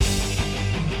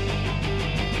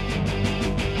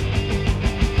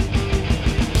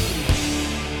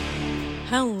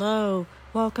Hello,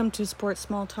 welcome to Sports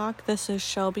Small Talk. This is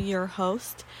Shelby, your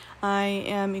host. I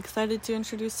am excited to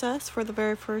introduce us for the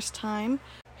very first time.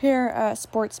 Here at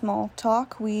Sports Small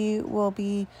Talk, we will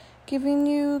be giving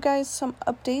you guys some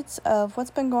updates of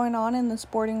what's been going on in the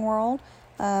sporting world,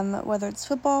 whether it's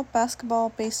football, basketball,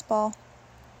 baseball.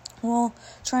 We'll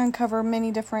try and cover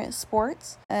many different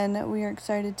sports, and we are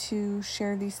excited to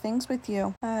share these things with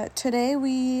you. Today,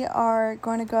 we are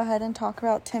going to go ahead and talk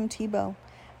about Tim Tebow.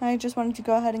 I just wanted to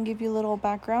go ahead and give you a little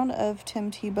background of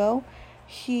Tim Tebow.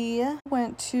 He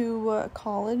went to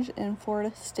college in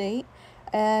Florida State,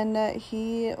 and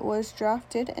he was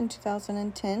drafted in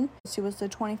 2010. He was the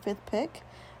 25th pick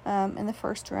in the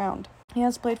first round. He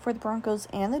has played for the Broncos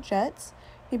and the Jets.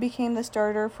 He became the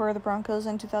starter for the Broncos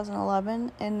in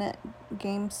 2011 in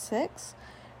Game 6.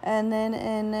 And then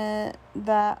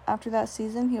after that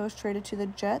season, he was traded to the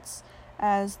Jets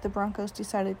as the Broncos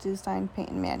decided to sign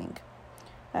Peyton Manning.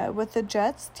 With the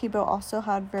Jets, Tebow also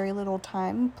had very little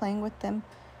time playing with them,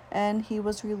 and he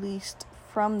was released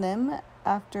from them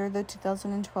after the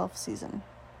 2012 season.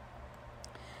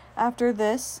 After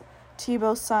this,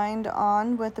 Tebow signed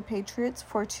on with the Patriots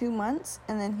for 2 months,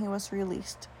 and then he was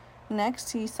released.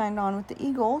 Next, he signed on with the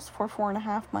Eagles for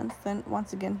 4.5 months, then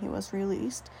once again he was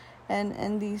released. And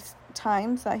in these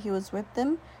times that he was with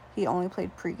them, he only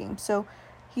played pregame. So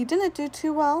he didn't do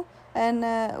too well. And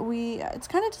it's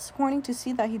kind of disappointing to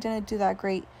see that he didn't do that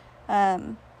great.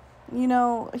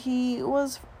 He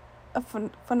was a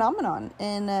phenomenon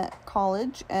in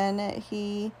college, and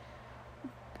he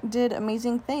did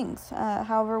amazing things.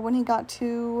 However, when he got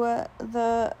to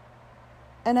the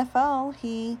NFL,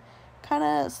 he kind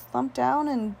of slumped down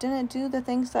and didn't do the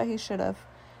things that he should have.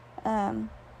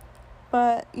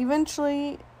 But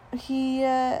eventually, he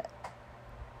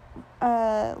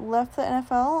left the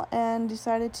NFL and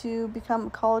decided to become a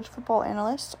college football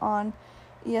analyst on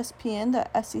ESPN, the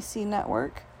SEC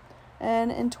network.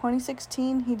 And in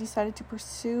 2016, he decided to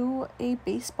pursue a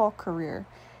baseball career.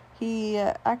 He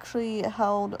actually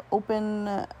held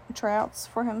open tryouts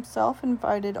for himself,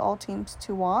 invited all teams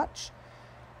to watch.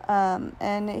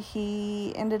 And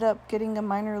he ended up getting a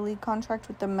minor league contract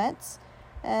with the Mets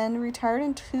and retired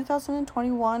in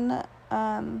 2021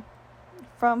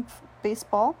 from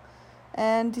baseball,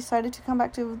 and decided to come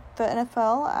back to the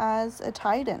NFL as a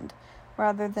tight end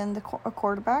rather than a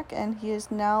quarterback, and he is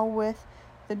now with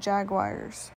the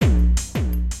Jaguars.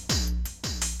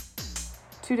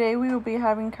 Today we will be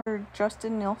having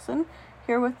Justin Nielsen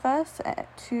here with us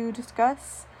to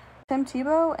discuss Tim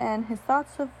Tebow and his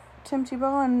thoughts of Tim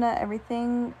Tebow and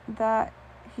everything that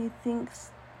he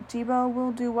thinks Tebow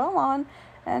will do well on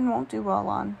and won't do well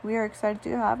on. We are excited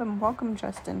to have him. Welcome,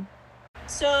 Justin.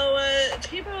 So,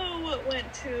 Tebow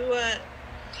went to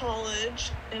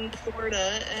college in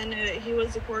Florida, and he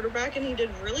was a quarterback, and he did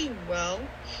really well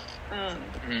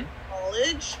in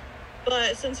college.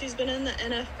 But since he's been in the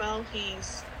NFL,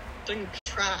 he's doing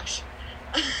trash.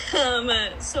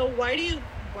 So why do you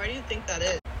think that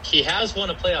is? He has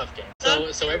won a playoff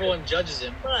game, so everyone judges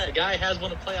him. But the guy has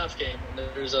won a playoff game, and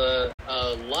there's a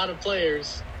lot of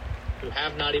players who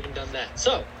have not even done that.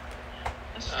 So,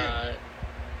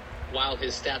 while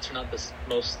his stats are not the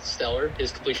most stellar,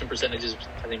 his completion percentage is,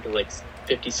 I think, like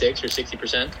 56 or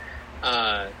 60%.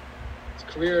 His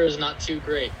career is not too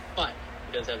great, but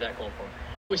he does have that going for him.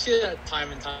 We see that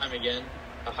time and time again.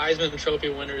 The Heisman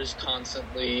Trophy winners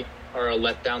constantly are a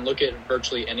letdown. Look at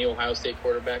virtually any Ohio State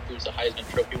quarterback who's a Heisman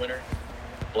Trophy winner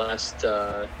the last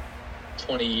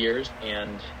 20 years,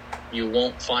 and you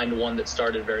won't find one that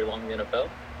started very long in the NFL.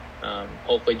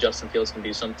 Hopefully Justin Fields can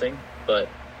do something, but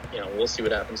we'll see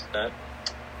what happens with that.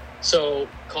 So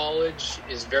college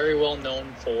is very well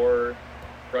known for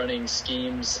running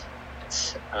schemes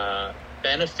that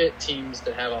benefit teams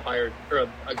that have a higher or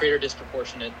a greater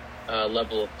disproportionate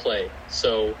level of play.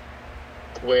 So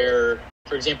where,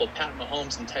 for example, Pat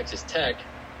Mahomes in Texas Tech,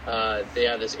 they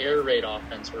have this air raid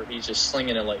offense where he's just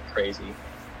slinging it like crazy.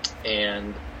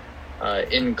 And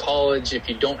in college, if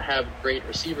you don't have great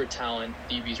receiver talent,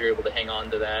 DBs are able to hang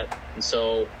on to that. And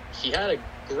so he had a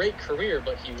great career,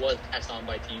 but he was passed on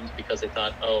by teams because they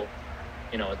thought,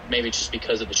 maybe it's just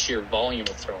because of the sheer volume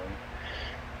of throwing.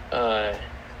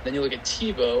 Then you look at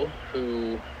Tebow,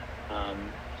 who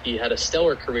he had a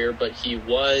stellar career, but he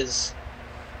was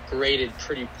graded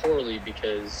pretty poorly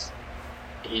because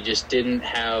he just didn't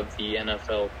have the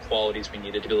NFL qualities we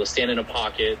needed to be able to stand in a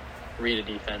pocket, read a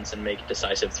defense, and make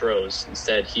decisive throws.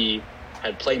 Instead, he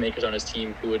had playmakers on his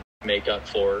team who would make up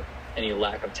for any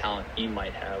lack of talent he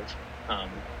might have.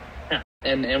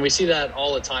 And we see that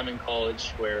all the time in college,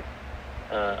 where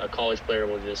a college player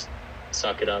will just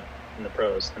suck it up in the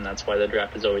pros, and that's why the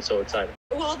draft is always so exciting.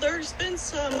 Well, there's been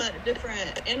some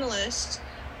different analysts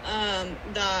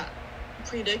that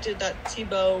predicted that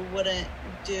Tebow wouldn't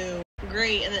do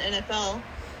great in the NFL.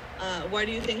 Why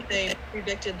do you think they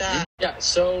predicted that? Yeah,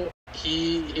 so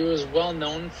he was well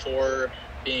known for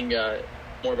being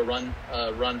more of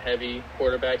a run heavy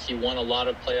quarterback. He won a lot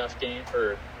of playoff games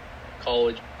or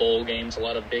college bowl games, a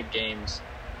lot of big games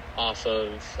off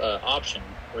of option,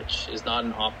 which is not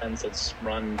an offense that's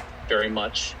run very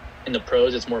much in the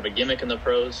pros. It's more of a gimmick in the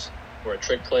pros or a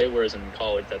trick play, whereas in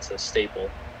college that's a staple.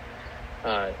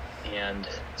 And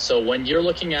so when you're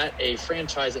looking at a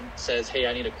franchise that says, hey,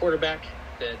 I need a quarterback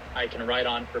that I can ride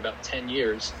on for about 10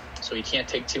 years so he can't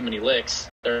take too many licks,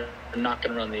 they're not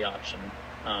going to run the option.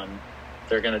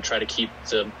 They're going to try to keep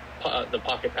the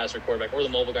pocket passer quarterback or the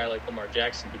mobile guy like Lamar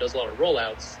Jackson, who does a lot of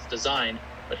rollouts, it's designed,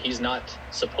 but he's not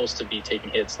supposed to be taking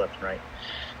hits left and right.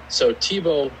 So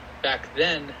Tebow back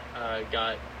then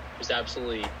was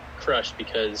absolutely crushed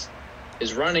because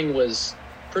his running was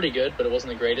pretty good, but it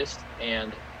wasn't the greatest,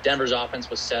 and Denver's offense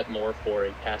was set more for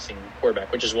a passing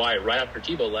quarterback, which is why right after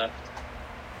Tebow left,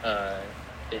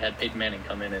 they had Peyton Manning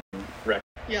come in and wreck.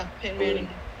 Yeah, Peyton Manning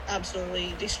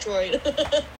absolutely destroyed.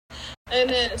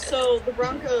 And so the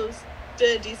Broncos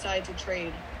did decide to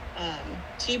trade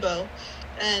Tebow,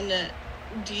 and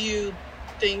do you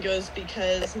think it was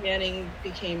because Manning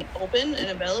became open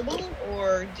and available,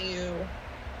 or do you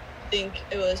think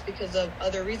it was because of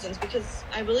other reasons? Because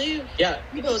I believe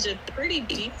Tebow did pretty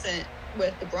decent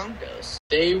with the Broncos.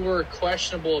 They were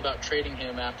questionable about trading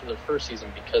him after the first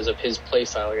season because of his play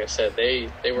style. Like I said, they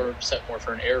were set more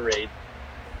for an air raid.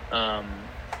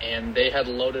 And they had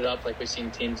loaded up like we've seen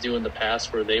teams do in the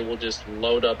past, where they will just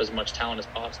load up as much talent as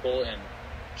possible and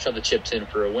shove the chips in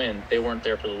for a win. They weren't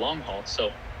there for the long haul.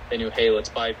 So they knew, hey, let's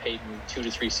buy Peyton 2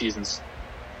 to 3 seasons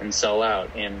and sell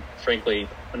out. And frankly,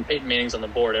 when Peyton Manning's on the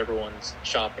board, everyone's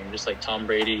shopping, just like Tom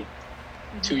Brady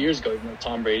 2 years ago. Even though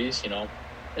Tom Brady's,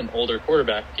 an older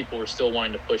quarterback, people were still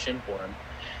wanting to push in for him.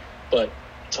 But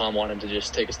Tom wanted to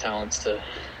just take his talents to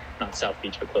not South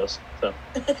Beach, but close. So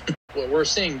what we're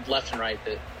seeing left and right,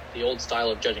 that the old style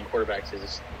of judging quarterbacks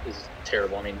is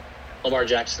terrible. I mean, Lamar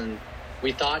Jackson,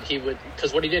 we thought he would,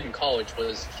 because what he did in college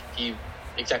was he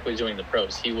exactly was doing in the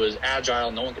pros. He was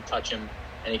agile, no one could touch him,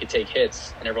 and he could take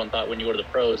hits. And everyone thought when you go to the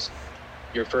pros,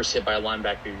 you're first hit by a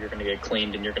linebacker, you're going to get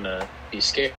cleaned and you're going to be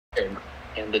scared.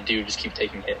 And the dude just keep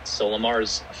taking hits. So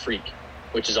Lamar's a freak,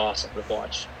 which is awesome to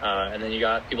watch. And then you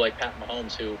got people like Pat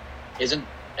Mahomes, who isn't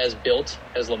as built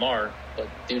as Lamar, but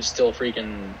dude's still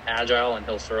freaking agile, and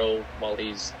he'll throw while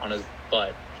he's on his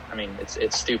butt. I mean,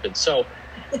 it's stupid. So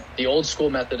the old school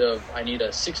method of I need a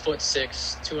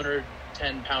 6'6",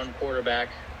 210-pound quarterback,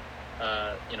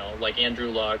 like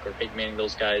Andrew Luck or Peyton Manning,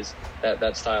 those guys,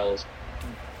 that style is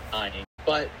dying.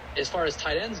 But as far as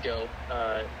tight ends go,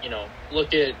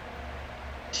 look at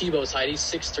Tebow's height. He's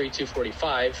 6'3",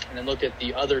 245, and then look at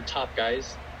the other top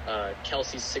guys.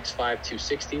 Kelsey's 6'5",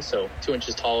 260, so 2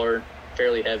 inches taller,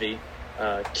 fairly heavy.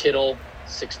 Kittle,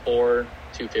 6'4",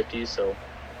 250, so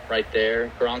right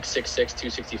there. Gronk, 6'6",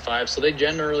 265, so they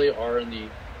generally are in the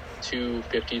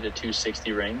 250 to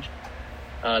 260 range.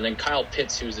 Then Kyle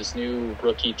Pitts, who's this new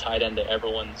rookie tight end that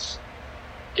everyone's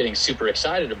getting super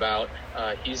excited about,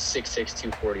 he's 6'6",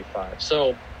 245.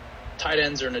 So tight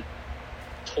ends are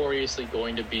notoriously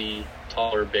going to be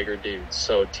taller, bigger dudes.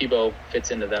 So Tebow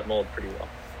fits into that mold pretty well.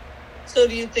 So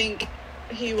do you think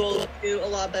he will do a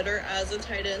lot better as a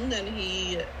tight end than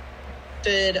he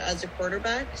did as a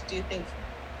quarterback? Do you think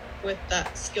with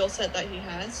that skill set that he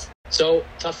has? So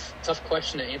tough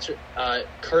question to answer.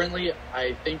 Currently,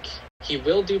 I think he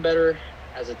will do better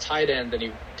as a tight end than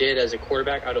he did as a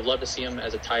quarterback. I'd have loved to see him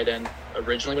as a tight end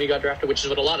originally when he got drafted, which is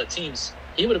what a lot of teams,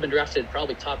 he would have been drafted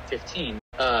probably top 15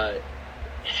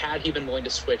 had he been willing to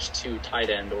switch to tight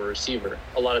end or receiver.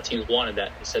 A lot of teams wanted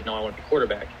that. He said, no, I want to be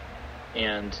quarterback.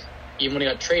 And even when he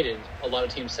got traded, a lot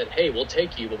of teams said, hey, we'll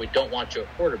take you, but we don't want you at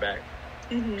quarterback.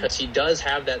 Because he does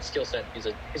have that skill set. He's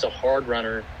a hard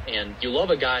runner, and you love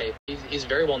a guy. He's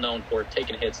very well known for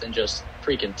taking hits and just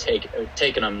freaking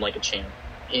taking them like a champ.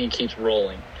 He keeps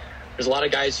rolling. There's a lot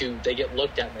of guys who they get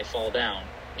looked at and they fall down,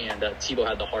 and Tebow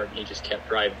had the heart and he just kept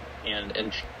driving,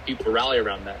 and people rally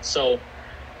around that. So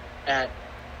at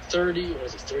 30, what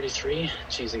is he, 33?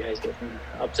 Jeez, the guy's getting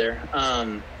up there.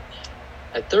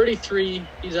 At 33,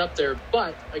 he's up there,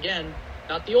 but again,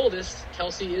 not the oldest.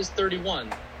 Kelsey is 31.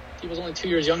 Tebow's only 2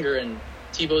 years younger, and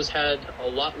Tebow's had a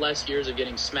lot less years of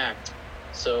getting smacked.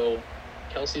 So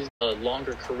Kelsey's a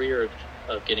longer career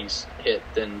of getting hit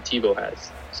than Tebow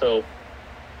has. So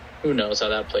who knows how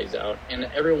that plays out. And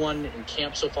everyone in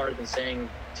camp so far has been saying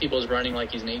Tebow's running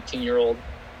like he's an 18-year-old.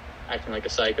 acting like a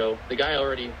psycho. The guy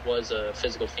already was a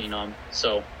physical phenom.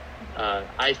 So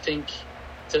I think,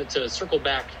 to circle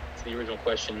back to the original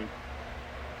question,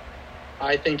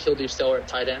 I think he'll do stellar at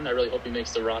tight end. I really hope he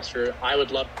makes the roster. I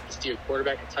would love to see a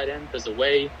quarterback at tight end, because the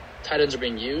way tight ends are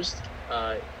being used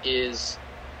is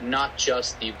not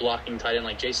just the blocking tight end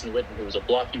like Jason Witten, who was a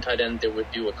blocking tight end that would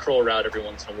do a curl route every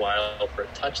once in a while for a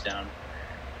touchdown.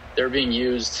 They're being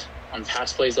used on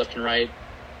pass plays left and right,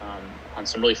 on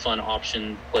some really fun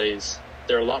option plays.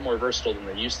 They're a lot more versatile than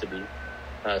they used to be,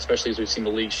 especially as we've seen the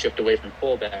league shift away from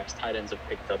fullbacks. Tight ends have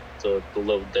picked up the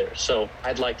load there. So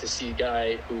I'd like to see a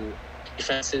guy who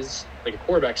defenses like a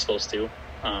quarterback's supposed to,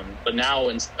 but now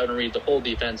instead of read the whole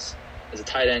defense, as a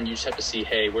tight end, you just have to see,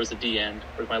 hey, where's the D end?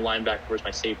 Where's my linebacker? Where's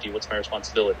my safety? What's my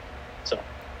responsibility? So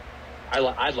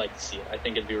I'd like to see it. I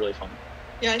think it'd be really fun.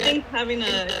 Yeah, I think having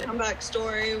a comeback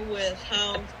story with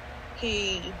how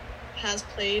he has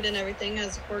played and everything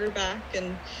as a quarterback,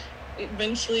 and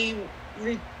eventually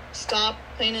stopped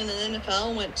playing in the NFL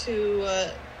and went to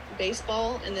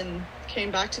baseball and then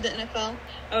came back to the NFL.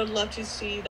 I would love to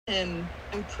see him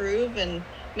improve and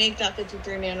make that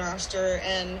 53-man roster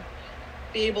and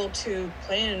be able to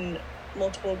play in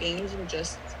multiple games and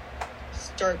just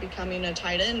start becoming a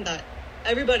tight end that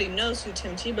everybody knows who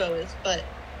Tim Tebow is, but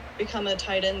become a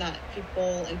tight end that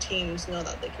people and teams know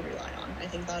that they can rely on. I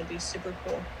think that would be super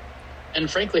cool.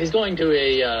 And frankly, he's going to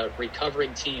a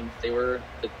recovering team. They were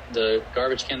the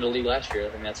garbage can of the league last year.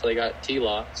 I mean, that's how they got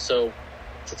T-Law. So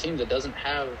it's a team that doesn't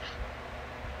have,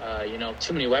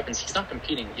 too many weapons. He's not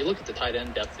competing. You look at the tight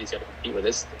end depth that he's got to compete with.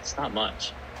 It's not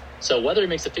much. So whether he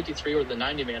makes the 53 or the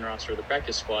 90-man roster or the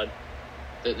practice squad,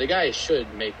 the guy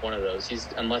should make one of those.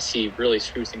 Unless he really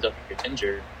screws things up and gets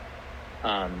injured.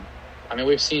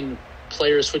 We've seen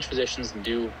players switch positions and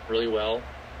do really well.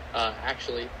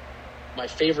 Actually, my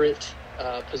favorite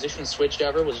position switch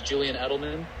ever was Julian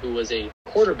Edelman, who was a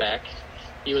quarterback.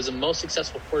 He was the most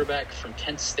successful quarterback from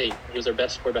Kent State. He was their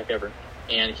best quarterback ever.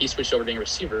 And he switched over to being a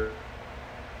receiver.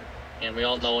 And we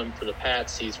all know him for the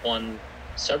Pats. He's won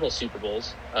several Super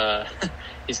Bowls.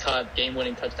 He's caught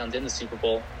game-winning touchdowns in the Super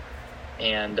Bowl.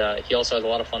 And he also has a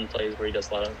lot of fun plays where he does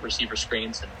a lot of receiver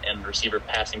screens and receiver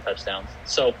passing touchdowns.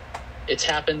 So it's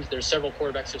happened. There's several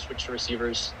quarterbacks who switch to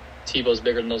receivers. Tebow's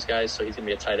bigger than those guys, so he's going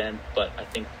to be a tight end. But I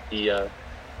think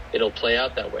it'll play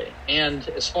out that way. And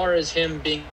as far as him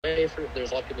being away,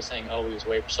 there's a lot of people saying, oh, he was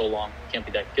away for so long, can't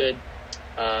be that good.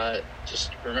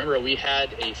 Just remember, we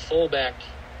had a fullback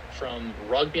from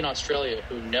rugby in Australia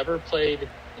who never played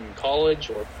in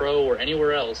college or pro or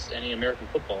anywhere else, any American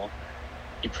football.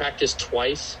 He practiced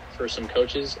twice for some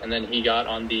coaches, and then he got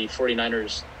on the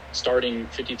 49ers starting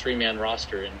 53-man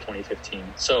roster in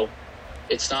 2015. So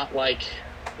it's not like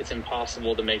it's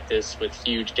impossible to make this with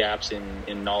huge gaps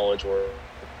in knowledge or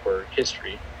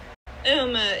history.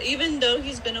 Even though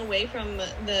he's been away from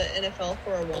the NFL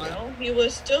for a while, he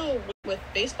was still with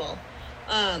baseball.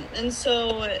 And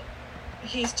so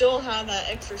he still had that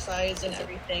exercise and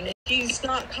everything. He's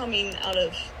not coming out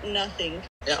of nothing.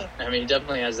 Yeah, So. he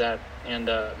definitely has that. And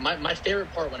my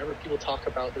favorite part, whenever people talk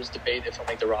about there's debate if he'll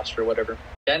make the roster or whatever, a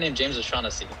guy named James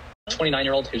O'Shaughnessy, a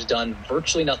 29-year-old who's done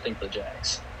virtually nothing for the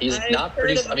Jags. He's not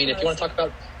produced. If you want to talk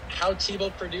about how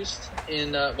Tebow produced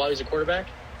while he was a quarterback,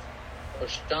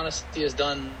 O'Shaughnessy has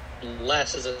done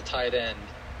less as a tight end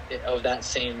of that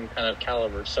same kind of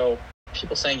caliber. So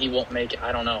people saying he won't make it,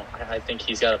 I don't know. I think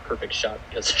he's got a perfect shot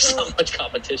because there's so much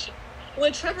competition.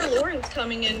 With Trevor Lawrence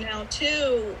coming in now,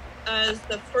 too, as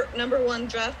the number one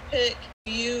draft pick,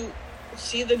 you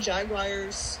see the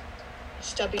Jaguars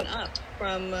stepping up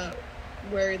from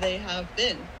where they have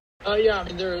been.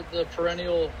 They're the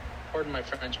perennial, pardon my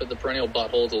French, but the perennial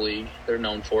butthole of the league. They're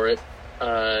known for it.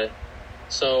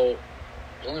 So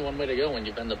there's only one way to go when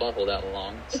you've been the butthole that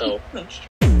long. So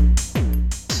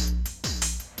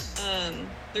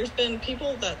there's been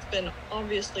people that's been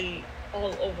obviously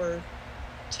all over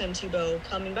Tim Tebow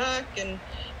coming back and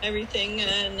everything,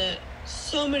 and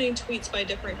so many tweets by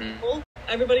different people.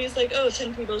 Everybody's like, oh,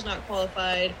 Tim Tebow's not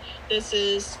qualified. This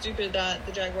is stupid that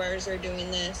the Jaguars are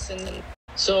doing this. And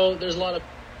so there's a lot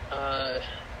of,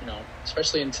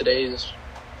 especially in today's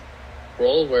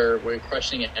world where we're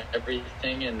questioning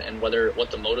everything and what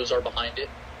the motives are behind it.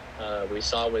 We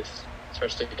saw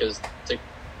especially because the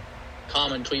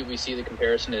common tweet we see the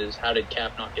comparison is, how did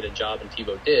Cap not get a job and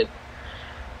Tebow did?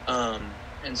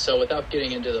 And so without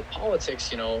getting into the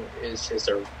politics, is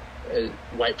there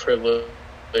white privilege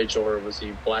or was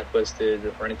he blacklisted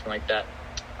or anything like that?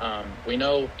 We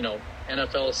know,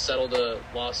 NFL settled a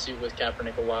lawsuit with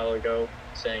Kaepernick a while ago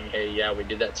saying, hey, yeah, we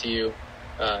did that to you,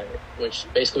 which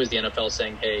basically was the NFL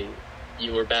saying, hey,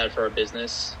 you were bad for our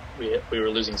business. we were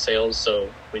losing sales, so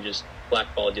we just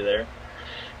blackballed you there.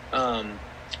 And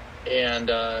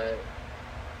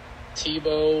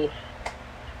Tebow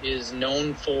is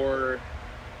known for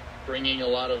bringing a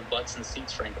lot of butts and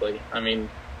seats, frankly. I mean,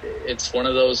 it's one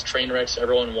of those train wrecks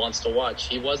everyone wants to watch.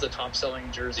 He was the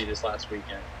top-selling jersey this last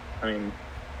weekend. I mean,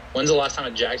 when's the last time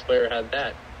a Jags player had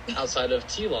that? Outside of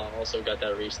T-Law also got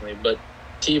that recently, but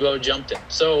Tebow jumped him.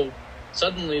 So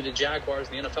suddenly the Jaguars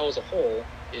and the NFL as a whole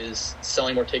is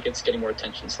selling more tickets, getting more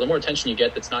attention. So the more attention you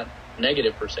get that's not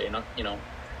negative per se, not,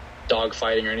 dog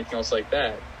fighting or anything else like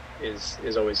that, is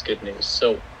always good news.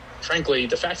 So frankly,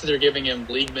 the fact that they're giving him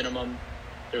league minimum,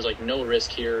 there's like no risk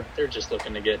here. They're just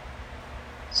looking to get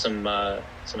some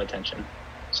attention.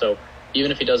 So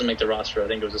even if he doesn't make the roster, I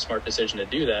think it was a smart decision to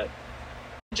do that.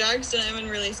 Jags didn't even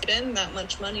really spend that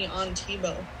much money on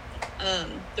Tebow.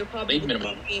 They're probably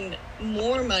making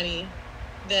more money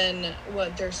than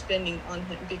what they're spending on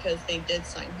him because they did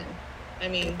sign him. I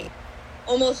mean,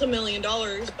 almost $1 million,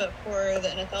 but for the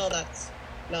NFL, that's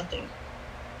nothing.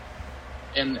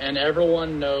 And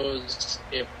everyone knows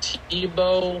if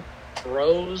Tebow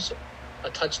throws a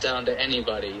touchdown to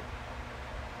anybody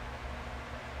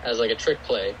as like a trick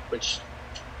play, which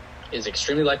is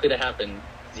extremely likely to happen,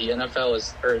 the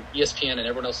NFL or ESPN and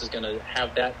everyone else is going to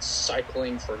have that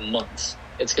cycling for months.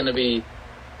 It's going to be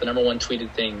the number one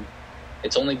tweeted thing.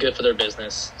 It's only good for their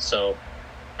business. So,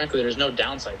 frankly, there's no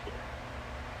downside here.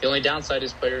 The only downside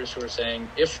is players who are saying,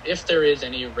 if there is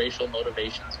any racial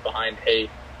motivations behind, hey,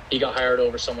 he got hired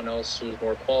over someone else who was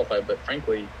more qualified. But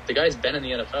frankly, the guy's been in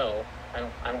the NFL.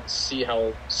 I don't see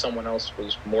how someone else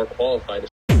was more qualified.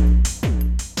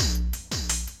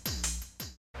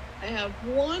 I have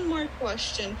one more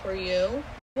question for you.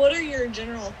 What are your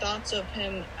general thoughts of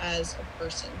him as a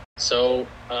person? So,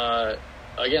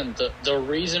 again, the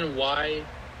reason why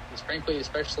is frankly,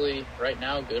 especially right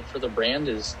now, good for the brand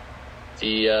is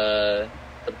the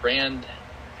brand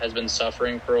has been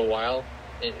suffering for a while.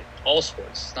 All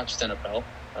sports, not just NFL.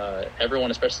 Everyone,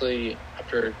 especially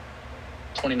after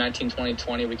 2019,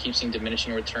 2020, we keep seeing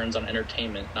diminishing returns on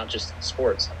entertainment, not just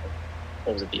sports.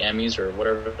 What was it, the Emmys or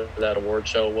whatever that award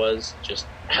show was, just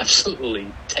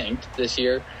absolutely tanked this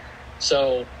year.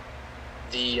 So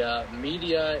the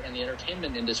media and the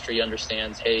entertainment industry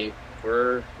understands, hey,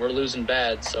 we're losing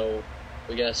bad, so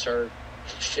we got to start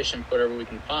fishing for whatever we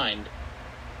can find.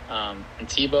 And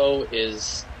Tebow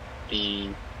is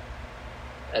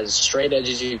as straight edge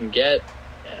as you can get.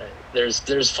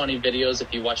 There's funny videos.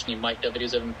 If you watch any mic'd up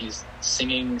videos of him, he's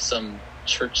singing some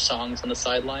church songs on the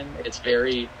sideline. It's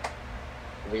very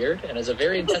weird, and as a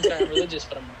very intense guy, I'm religious,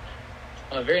 but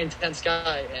I'm a very intense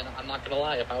guy, and I'm not gonna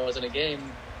lie, if I was in a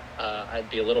game, I'd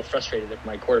be a little frustrated if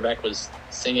my quarterback was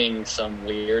singing some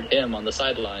weird hymn on the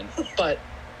sideline. But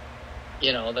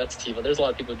that's Tebow. There's a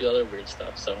lot of people who do other weird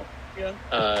stuff. So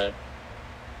yeah.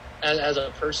 As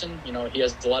a person, he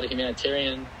has a lot of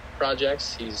humanitarian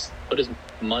projects. He's put his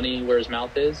money where his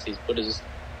mouth is. He's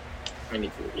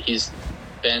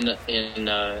been in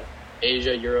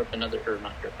Asia, Europe, and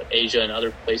Asia and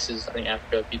other places. I think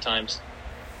Africa a few times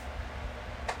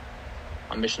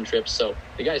on mission trips. So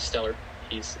the guy's stellar.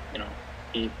 He's,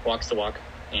 he walks the walk,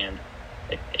 and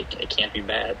it can't be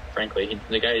bad. Frankly,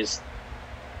 the guy is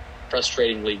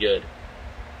frustratingly good.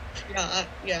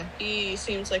 Yeah. He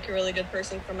seems like a really good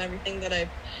person from everything that I've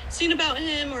seen about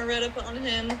him or read up on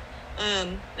him.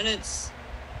 And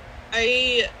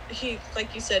he,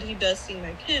 like you said, he does sing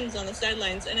like hymns on the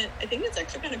sidelines, and I think it's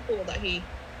actually kind of cool that he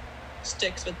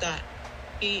sticks with that.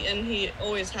 He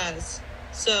always has.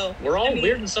 So we're all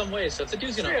weird in some ways. So if the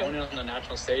dude's gonna own it on the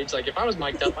national stage, like if I was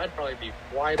mic'd up, I'd probably be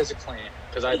white as a clam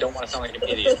because I don't want to sound like an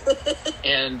idiot.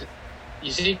 And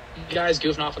you see guys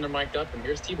goofing off when they're mic'd up, and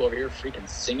here's Tebow over here freaking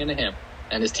singing to him,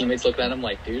 and his teammates looking at him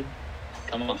like, "Dude,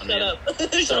 come on, Shut up,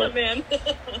 shut up, man."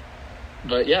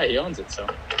 But yeah, he owns it. So.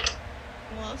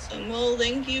 Awesome. Well,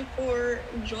 thank you for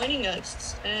joining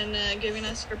us and giving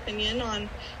us your opinion on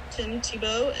Tim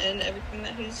Tebow and everything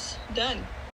that he's done.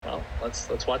 Well, let's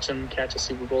watch him catch a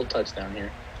Super Bowl touchdown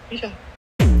here. Yeah.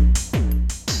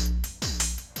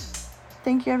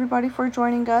 Thank you, everybody, for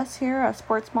joining us here at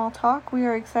Sports Small Talk. We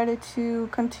are excited to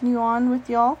continue on with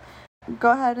y'all.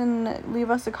 Go ahead and leave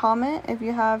us a comment if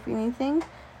you have anything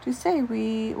to say.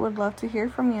 We would love to hear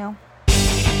from you.